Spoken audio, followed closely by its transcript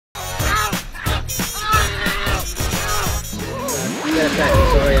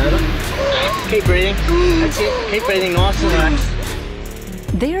Jackie, sorry, over. Keep breathing. That's it. Keep breathing nice and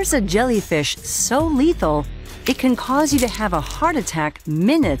relaxed. There's a jellyfish so lethal, it can cause you to have a heart attack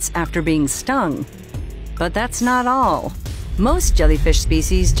minutes after being stung. But that's not all. Most jellyfish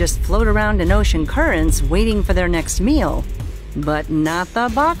species just float around in ocean currents waiting for their next meal. But not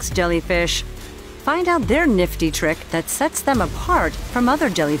the box jellyfish. Find out their nifty trick that sets them apart from other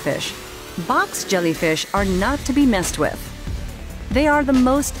jellyfish. Box jellyfish are not to be messed with. They are the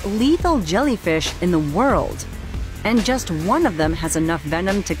most lethal jellyfish in the world. And just one of them has enough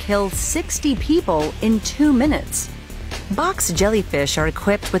venom to kill 60 people in 2 minutes. Box jellyfish are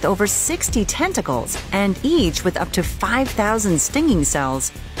equipped with over 60 tentacles, and each with up to 5,000 stinging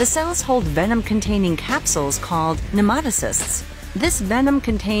cells. The cells hold venom-containing capsules called nematocysts. This venom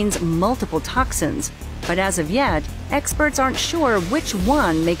contains multiple toxins, but as of yet, experts aren't sure which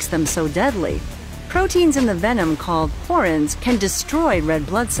one makes them so deadly. Proteins in the venom called porins can destroy red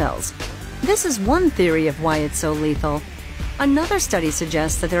blood cells. This is one theory of why it's so lethal. Another study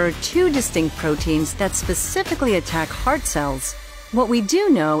suggests that there are 2 distinct proteins that specifically attack heart cells. What we do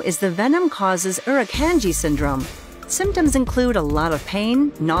know is the venom causes Irukandji syndrome. Symptoms include a lot of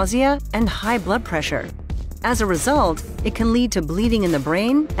pain, nausea, and high blood pressure. As a result, it can lead to bleeding in the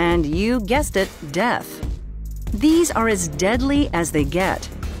brain and, you guessed it, death. These are as deadly as they get.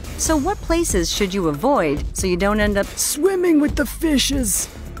 So what places should you avoid so you don't end up swimming with the fishes?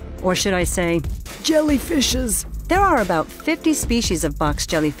 Or should I say, jellyfishes? There are about 50 species of box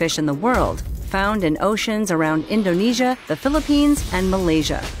jellyfish in the world, found in oceans around Indonesia, the Philippines, and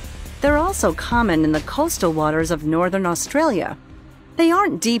Malaysia. They're also common in the coastal waters of northern Australia. They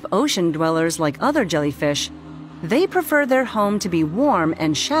aren't deep ocean dwellers like other jellyfish. They prefer their home to be warm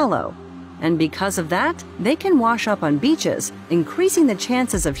and shallow. And because of that, they can wash up on beaches, increasing the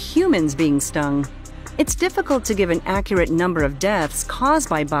chances of humans being stung. It's difficult to give an accurate number of deaths caused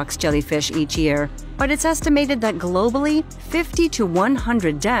by box jellyfish each year, but it's estimated that globally, 50 to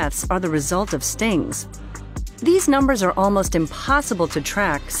 100 deaths are the result of stings. These numbers are almost impossible to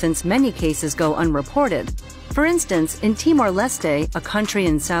track since many cases go unreported. For instance, in Timor-Leste, a country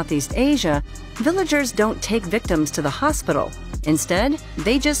in Southeast Asia, villagers don't take victims to the hospital. Instead,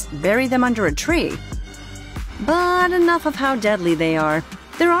 they just bury them under a tree. But enough of how deadly they are.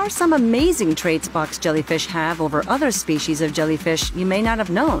 There are some amazing traits box jellyfish have over other species of jellyfish you may not have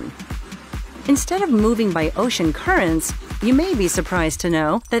known. Instead of moving by ocean currents, you may be surprised to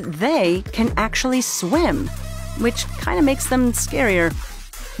know that they can actually swim, which kind of makes them scarier.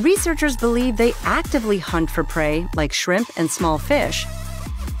 Researchers believe they actively hunt for prey like shrimp and small fish.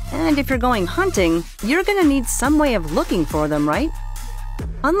 And if you're going hunting, you're gonna need some way of looking for them, right?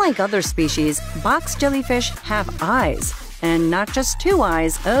 Unlike other species, box jellyfish have eyes. And not just 2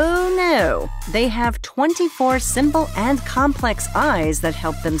 eyes, oh no! They have 24 simple and complex eyes that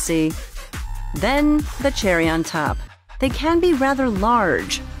help them see. Then, the cherry on top. They can be rather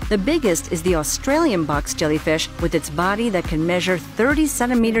large. The biggest is the Australian box jellyfish with its body that can measure 30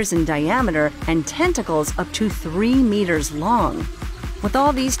 centimeters in diameter and tentacles up to 3 meters long. With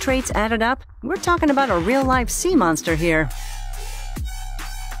all these traits added up, we're talking about a real-life sea monster here.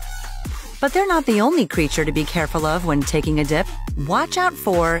 But they're not the only creature to be careful of when taking a dip. Watch out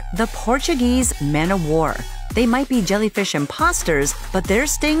for the Portuguese man-o'-war. They might be jellyfish imposters, but their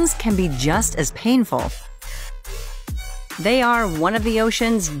stings can be just as painful. They are one of the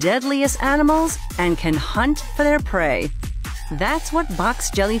ocean's deadliest animals and can hunt for their prey. That's what box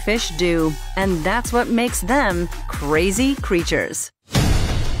jellyfish do, and that's what makes them crazy creatures.